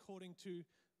seed according to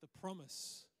the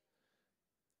promise.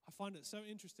 I find it so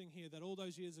interesting here that all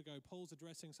those years ago, Paul's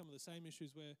addressing some of the same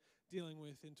issues we're dealing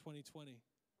with in 2020.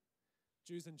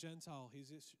 Jews and Gentile,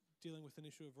 he's dealing with an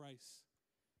issue of race.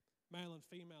 Male and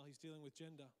female, he's dealing with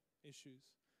gender issues.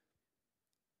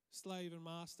 Slave and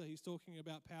master, he's talking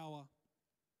about power,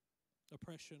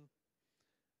 oppression.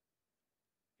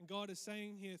 And God is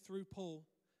saying here through Paul,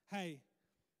 hey,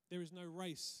 there is no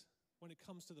race when it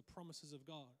comes to the promises of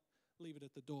God. Leave it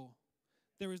at the door.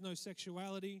 There is no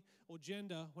sexuality or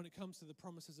gender when it comes to the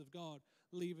promises of God.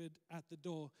 Leave it at the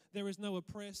door. There is no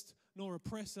oppressed nor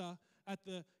oppressor at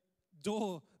the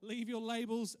door. Leave your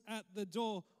labels at the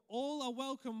door. All are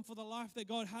welcome for the life that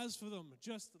God has for them.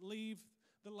 Just leave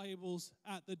the labels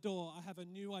at the door. I have a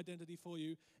new identity for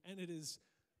you, and it is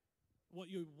what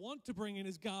you want to bring in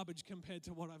is garbage compared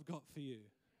to what I've got for you.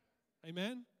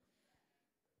 Amen?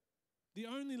 The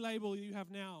only label you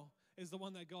have now is the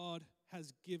one that God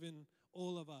has given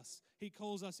all of us. He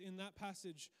calls us in that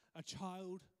passage a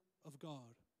child of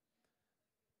God,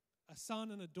 a son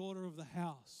and a daughter of the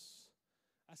house,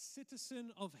 a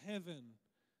citizen of heaven.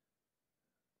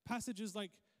 Passages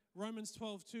like Romans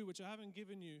 12:2, which I haven't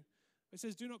given you, it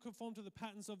says, do not conform to the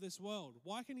patterns of this world.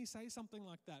 Why can he say something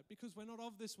like that? Because we're not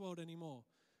of this world anymore.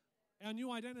 Our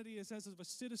new identity is as of a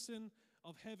citizen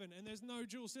of heaven, and there's no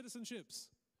dual citizenships.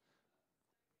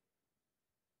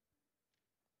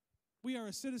 We are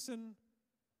a citizen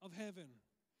of heaven.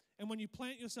 And when you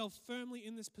plant yourself firmly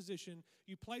in this position,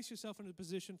 you place yourself in a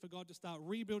position for God to start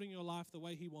rebuilding your life the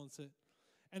way he wants it.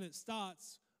 And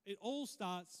it all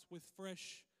starts with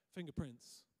fresh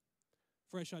fingerprints,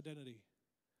 fresh identity.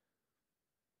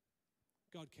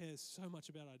 God cares so much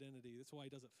about identity. That's why he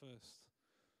does it first.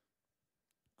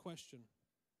 Question.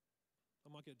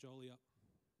 I might get Jolie up.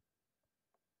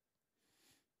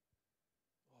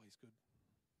 Oh, he's good.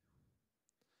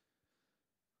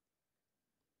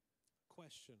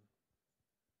 Question.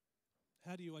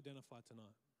 How do you identify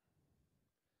tonight?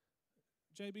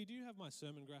 JB, do you have my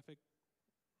sermon graphic?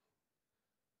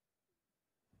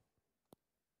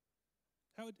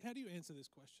 How do you answer this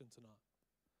question tonight?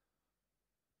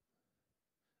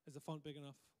 Is the font big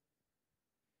enough?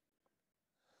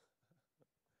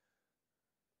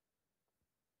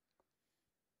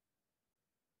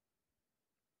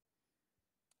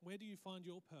 Where do you find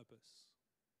your purpose?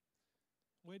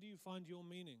 Where do you find your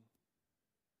meaning?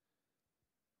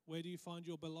 Where do you find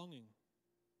your belonging?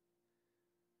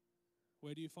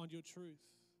 Where do you find your truth?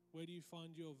 Where do you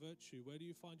find your virtue? Where do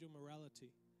you find your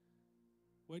morality?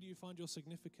 Where do you find your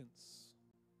significance?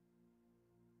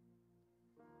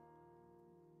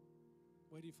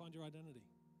 Where do you find your identity?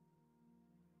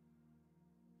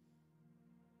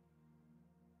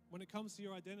 When it comes to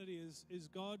your identity, is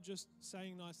God just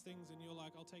saying nice things and you're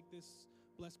like, I'll take this,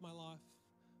 bless my life,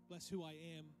 bless who I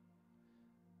am?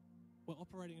 We're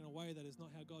operating in a way that is not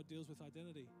how God deals with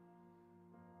identity.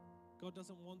 God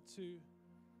doesn't want to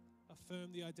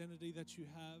affirm the identity that you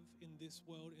have in this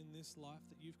world, in this life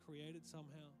that you've created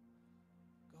somehow.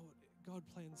 God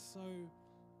plans so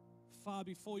far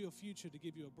before your future to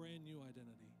give you a brand new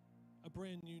identity, a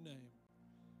brand new name.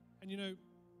 And you know,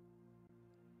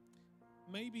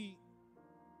 maybe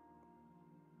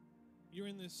you're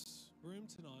in this room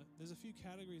tonight. There's a few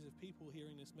categories of people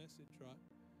hearing this message, right?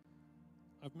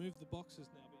 I've moved the boxes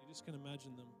now, but you just can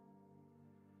imagine them.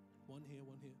 One here,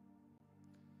 one here.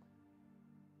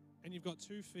 And you've got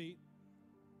 2 feet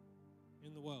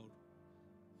in the world.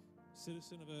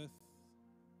 Citizen of earth,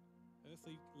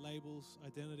 earthly labels,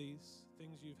 identities,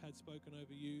 things you've had spoken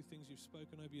over you, things you've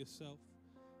spoken over yourself,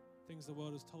 things the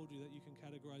world has told you that you can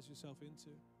categorize yourself into.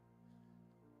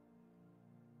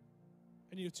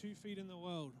 And you're 2 feet in the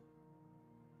world,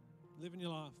 living your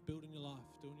life, building your life,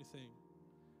 doing your thing.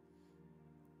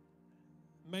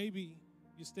 Maybe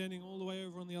you're standing all the way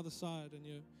over on the other side and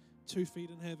you're 2 feet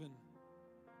in heaven.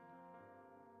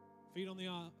 Feet on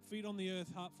the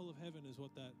earth, heart full of heaven is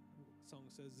what that song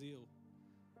says, zeal.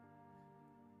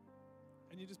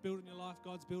 And you're just building your life.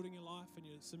 God's building your life and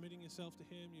you're submitting yourself to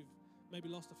him. You've maybe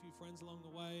lost a few friends along the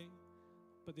way,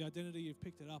 but the identity, you've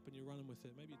picked it up and you're running with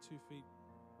it. Maybe you're 2 feet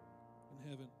in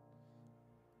heaven.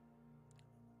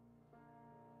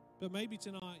 But maybe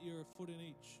tonight you're a foot in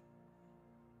each.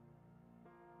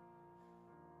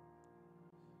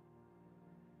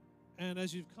 And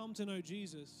as you've come to know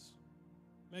Jesus,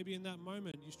 maybe in that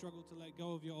moment you struggle to let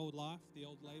go of your old life, the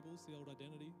old labels, the old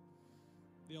identity,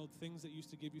 the old things that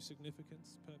used to give you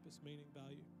significance, purpose, meaning,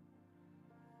 value,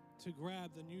 to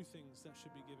grab the new things that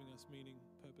should be giving us meaning,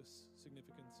 purpose,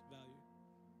 significance, value.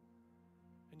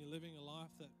 And you're living a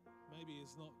life that maybe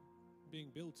is not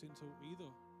being built into either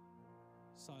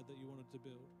side that you wanted to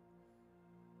build.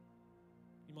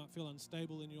 You might feel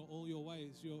unstable in all your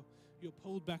ways. You're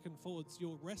pulled back and forwards.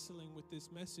 You're wrestling with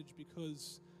this message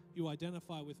because you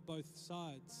identify with both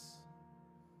sides.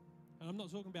 And I'm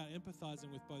not talking about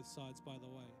empathizing with both sides, by the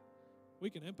way. We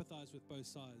can empathize with both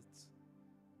sides,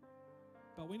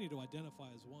 but we need to identify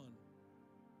as one.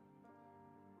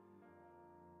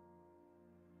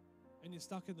 And you're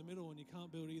stuck in the middle and you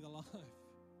can't build either life.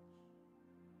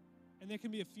 And there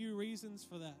can be a few reasons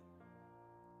for that.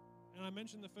 And I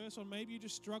mentioned the first one, maybe you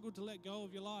just struggled to let go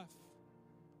of your life.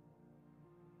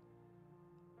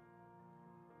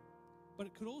 But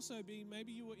it could also be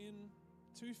maybe you were in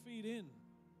 2 feet in.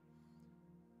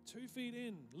 2 feet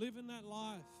in, living that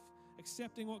life,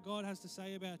 accepting what God has to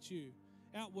say about you,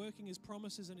 outworking His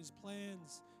promises and His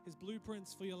plans, His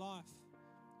blueprints for your life,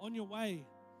 on your way.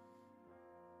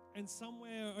 And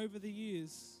somewhere over the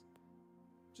years,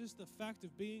 just the fact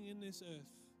of being in this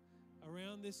earth,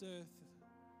 around this earth,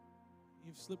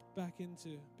 you've slipped back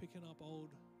into picking up old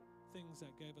things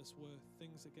that gave us worth,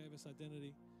 things that gave us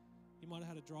identity. You might have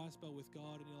had a dry spell with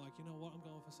God and you're like, you know what, I'm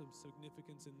going for some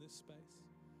significance in this space.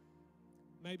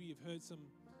 Maybe you've heard some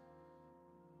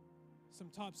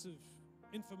types of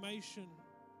information,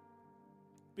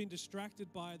 been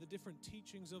distracted by the different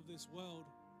teachings of this world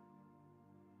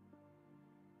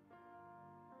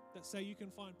that say you can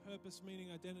find purpose,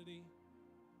 meaning, identity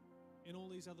in all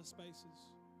these other spaces.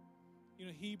 You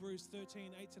know, Hebrews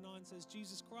 13, 8-9 says,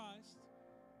 Jesus Christ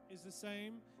is the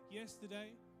same yesterday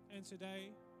and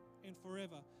today and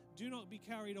forever. Do not be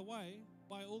carried away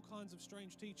by all kinds of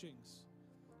strange teachings.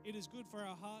 It is good for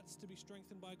our hearts to be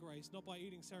strengthened by grace, not by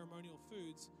eating ceremonial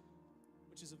foods,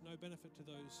 which is of no benefit to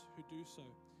those who do so.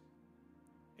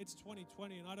 It's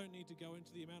 2020, and I don't need to go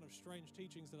into the amount of strange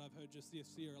teachings that I've heard just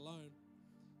this year alone.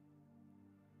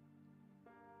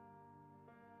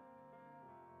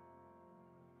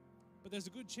 But there's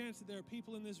a good chance that there are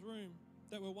people in this room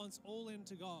that were once all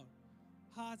into God.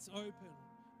 Hearts open,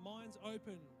 minds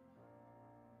open,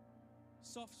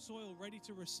 soft soil ready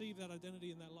to receive that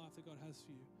identity and that life that God has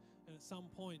for you. And at some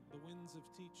point, the winds of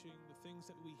teaching, the things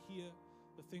that we hear,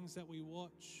 the things that we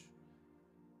watch,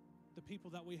 the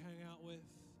people that we hang out with,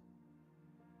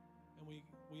 and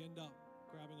we end up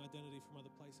grabbing identity from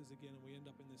other places again, and we end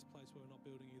up in this place where we're not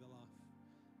building either life.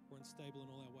 We're unstable in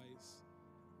all our ways.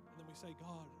 And then we say,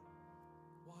 God,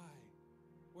 why?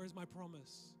 Where's my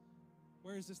promise?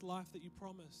 Where is this life that you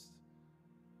promised?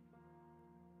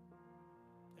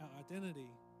 Our identity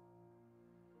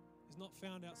is not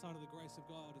found outside of the grace of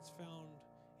God. It's found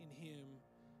in Him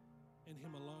and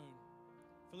Him alone.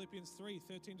 Philippians 3,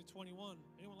 13-21.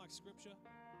 Anyone like scripture?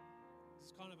 It's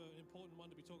kind of an important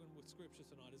one to be talking with scripture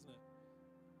tonight, isn't it?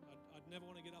 I'd never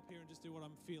want to get up here and just do what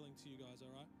I'm feeling to you guys, all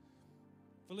right?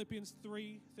 Philippians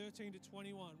 3,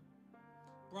 13-21.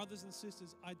 Brothers and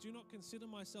sisters, I do not consider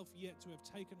myself yet to have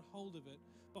taken hold of it,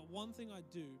 but one thing I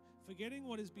do, forgetting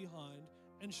what is behind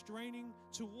and straining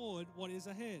toward what is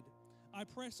ahead. I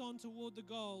press on toward the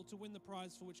goal to win the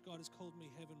prize for which God has called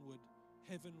me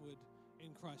heavenward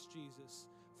in Christ Jesus.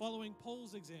 Following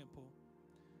Paul's example,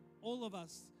 all of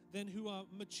us then who are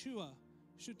mature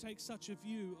should take such a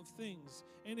view of things.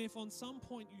 And if on some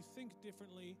point you think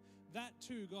differently, that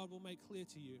too God will make clear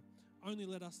to you. Only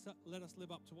let us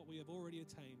live up to what we have already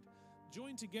attained.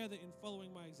 Join together in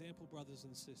following my example, brothers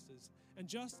and sisters. And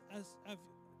just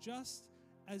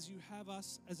as you have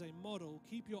us as a model,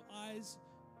 keep your eyes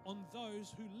on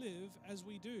those who live as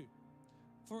we do.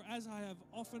 For as I have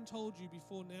often told you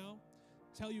before now,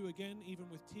 tell you again, even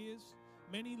with tears,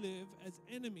 many live as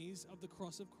enemies of the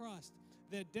cross of Christ.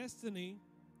 Their destiny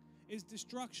is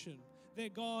destruction. Their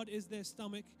God is their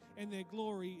stomach, and their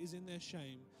glory is in their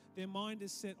shame. Their mind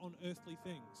is set on earthly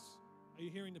things. Are you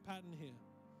hearing the pattern here?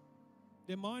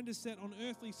 Their mind is set on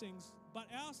earthly things, but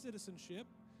our citizenship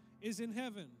is in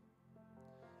heaven.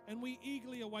 And we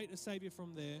eagerly await a Savior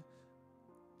from there,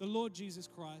 the Lord Jesus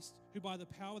Christ, who by the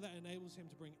power that enables Him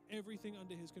to bring everything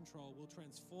under His control will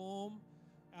transform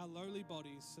our lowly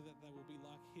bodies so that they will be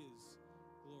like His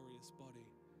glorious body.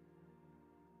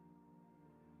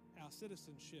 Our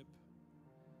citizenship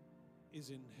is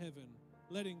in heaven.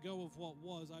 Letting go of what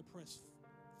was, I press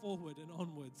forward and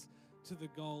onwards to the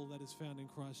goal that is found in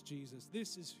Christ Jesus.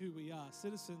 This is who we are,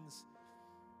 citizens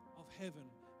of heaven,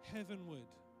 heavenward,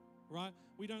 right?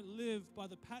 We don't live by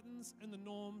the patterns and the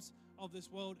norms of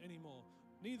this world anymore.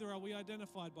 Neither are we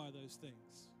identified by those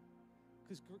things,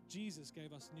 because Jesus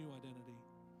gave us new identity.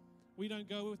 We don't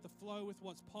go with the flow with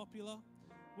what's popular.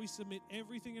 We submit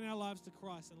everything in our lives to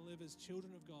Christ and live as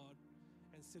children of God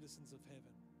and citizens of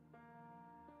heaven.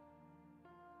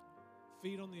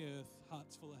 Feet on the earth,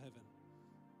 hearts full of heaven.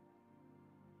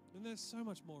 And there's so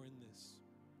much more in this.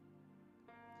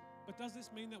 But does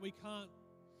this mean that we can't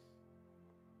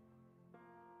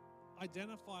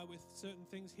identify with certain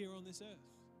things here on this earth?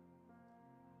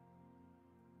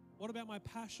 What about my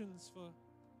passions for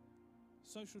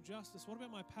social justice? What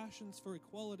about my passions for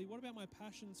equality? What about my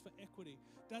passions for equity?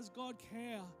 Does God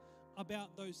care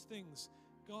about those things?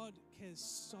 God cares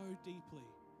so deeply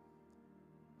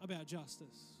about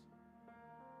justice.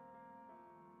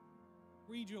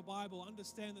 Read your Bible,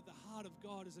 understand that the heart of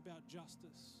God is about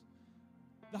justice.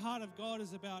 The heart of God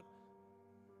is about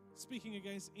speaking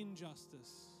against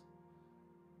injustice.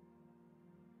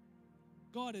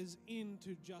 God is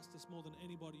into justice more than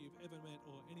anybody you've ever met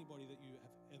or anybody that you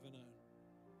have ever known.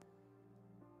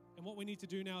 And what we need to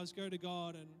do now is go to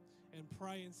God and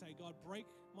pray and say, God, break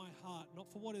my heart, not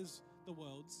for what is the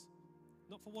world's,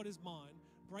 not for what is mine.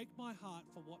 Break my heart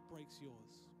for what breaks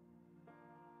yours.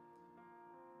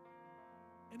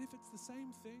 And if it's the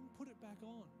same thing, put it back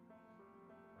on.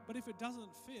 But if it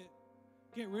doesn't fit,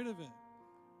 get rid of it.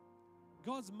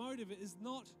 God's motive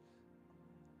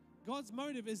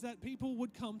is that people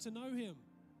would come to know him.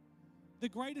 The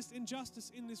greatest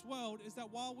injustice in this world is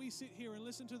that while we sit here and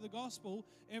listen to the gospel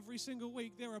every single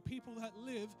week, there are people that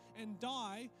live and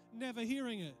die never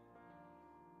hearing it.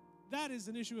 That is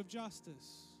an issue of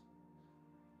justice.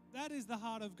 That is the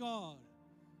heart of God.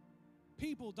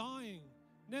 People dying,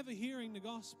 never hearing the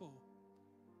gospel.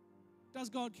 Does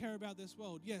God care about this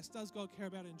world? Yes. Does God care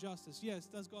about injustice? Yes.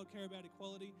 Does God care about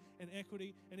equality and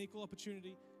equity and equal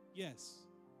opportunity? Yes.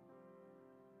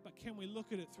 But can we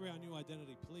look at it through our new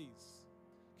identity, please?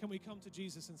 Can we come to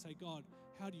Jesus and say, God,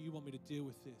 how do you want me to deal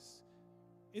with this?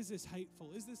 Is this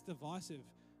hateful? Is this divisive?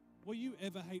 Were you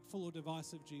ever hateful or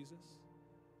divisive, Jesus?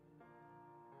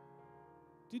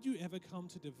 Did you ever come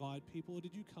to divide people, or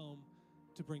did you come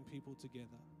to bring people together?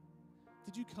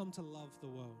 Did you come to love the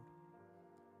world?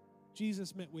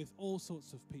 Jesus met with all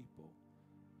sorts of people.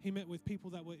 He met with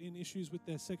people that were in issues with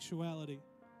their sexuality.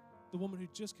 The woman who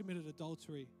just committed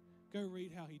adultery. Go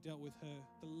read how he dealt with her.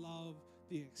 The love,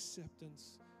 the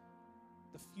acceptance,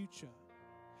 the future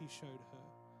he showed her.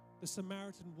 The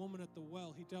Samaritan woman at the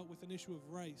well, he dealt with an issue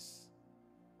of race.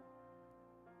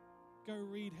 Go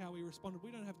read how he responded.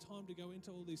 We don't have time to go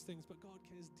into all these things, but God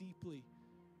cares deeply,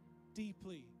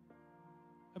 deeply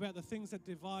about the things that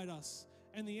divide us.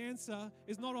 And the answer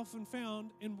is not often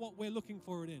found in what we're looking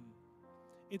for it in.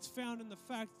 It's found in the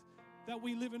fact that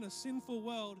we live in a sinful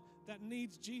world that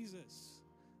needs Jesus,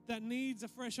 that needs a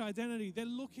fresh identity. They're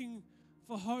looking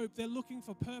for hope. They're looking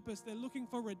for purpose. They're looking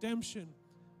for redemption.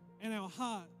 And our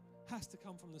heart has to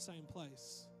come from the same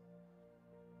place.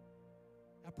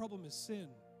 Our problem is sin.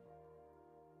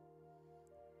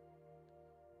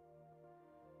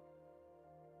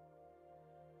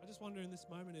 I just wonder in this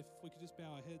moment if we could just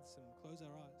bow our heads and close our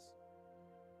eyes.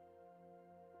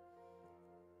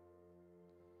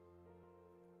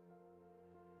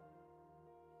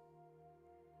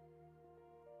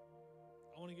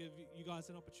 I want to give you guys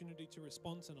an opportunity to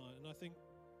respond tonight. And I think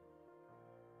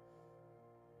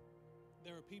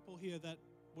there are people here that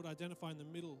would identify in the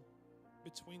middle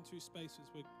between two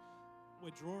spaces. We're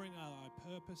drawing our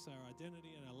purpose, our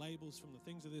identity, and our labels from the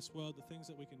things of this world, the things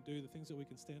that we can do, the things that we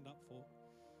can stand up for.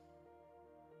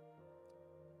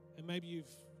 And maybe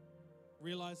you've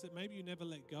realized that maybe you never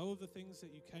let go of the things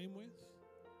that you came with.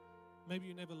 Maybe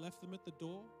you never left them at the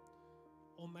door.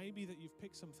 Or maybe that you've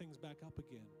picked some things back up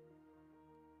again.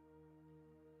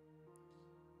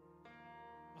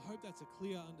 I hope that's a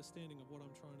clear understanding of what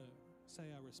I'm trying to say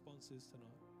our response is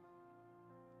tonight.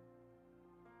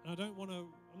 And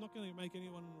I'm not going to make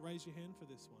anyone raise your hand for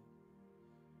this one,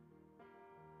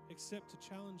 except to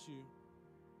challenge you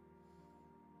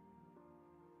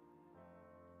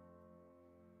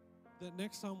that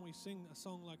next time we sing a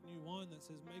song like New Wine that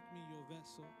says, make me your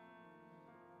vessel,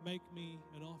 make me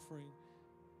an offering,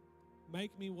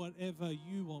 make me whatever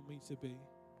you want me to be.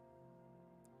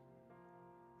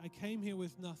 I came here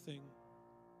with nothing,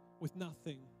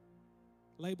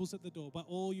 labels at the door, but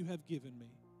all you have given me.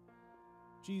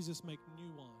 Jesus, make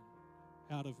new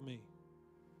wine out of me.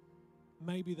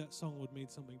 Maybe that song would mean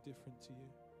something different to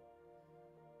you.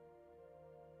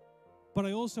 But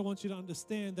I also want you to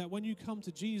understand that when you come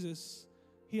to Jesus,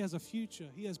 he has a future.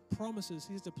 He has promises.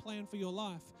 He has a plan for your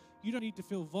life. You don't need to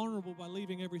feel vulnerable by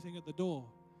leaving everything at the door,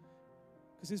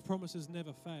 because his promises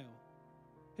never fail.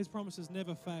 His promises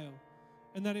never fail.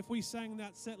 And that if we sang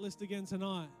that set list again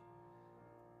tonight,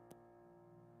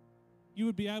 you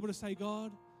would be able to say,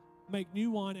 God, make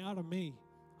new wine out of me.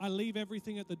 I leave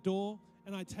everything at the door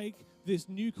and I take this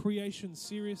new creation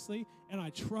seriously, and I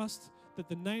trust that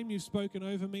the name you've spoken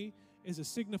over me is a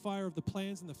signifier of the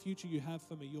plans and the future you have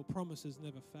for me. Your promises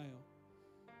never fail.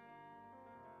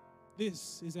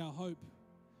 This is our hope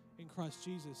in Christ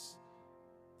Jesus,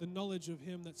 the knowledge of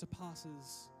him that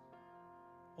surpasses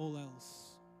all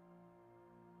else.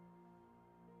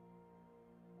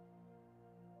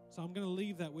 So I'm going to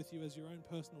leave that with you as your own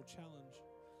personal challenge.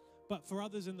 But for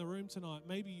others in the room tonight,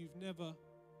 maybe you've never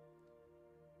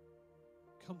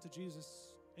come to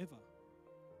Jesus ever.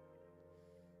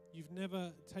 You've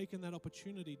never taken that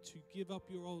opportunity to give up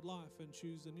your old life and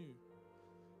choose the new,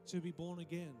 to be born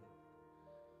again.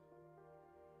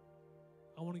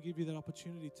 I want to give you that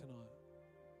opportunity tonight.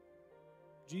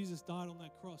 Jesus died on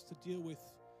that cross to deal with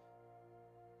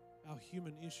our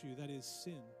human issue, that is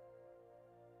sin.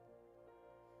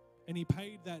 And he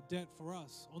paid that debt for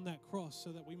us on that cross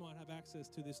so that we might have access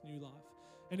to this new life.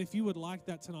 And if you would like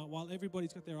that tonight, while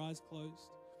everybody's got their eyes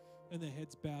closed and their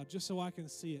heads bowed, just so I can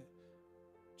see it,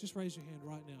 just raise your hand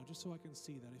right now, just so I can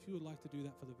see that. If you would like to do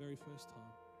that for the very first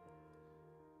time,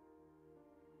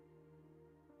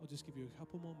 I'll just give you a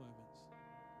couple more moments.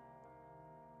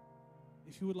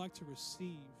 If you would like to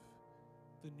receive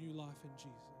the new life in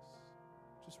Jesus,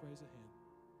 just raise a hand.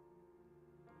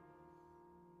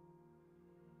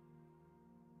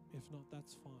 If not,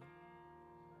 that's fine.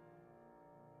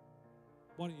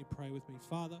 Why don't you pray with me?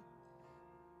 Father,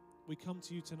 we come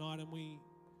to you tonight and we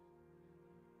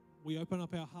open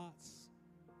up our hearts.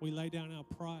 We lay down our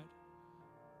pride,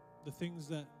 the things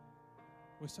that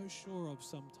we're so sure of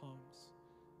sometimes.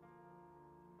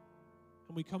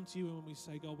 And we come to you and we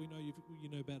say, God, we know you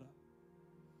know better.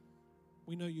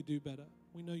 We know you do better.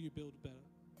 We know you build better.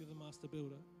 You're the master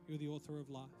builder. You're the author of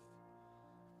life.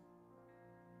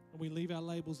 And we leave our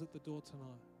labels at the door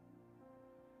tonight.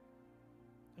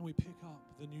 And we pick up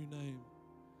the new name.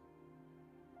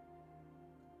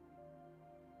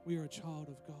 We are a child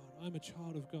of God. I'm a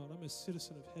child of God. I'm a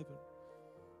citizen of heaven.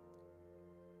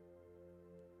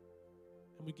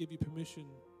 And we give you permission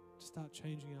to start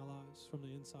changing our lives from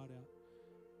the inside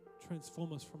out.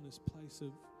 Transform us from this place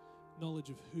of knowledge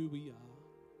of who we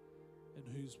are and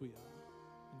whose we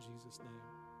are. In Jesus'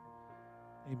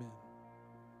 name, amen.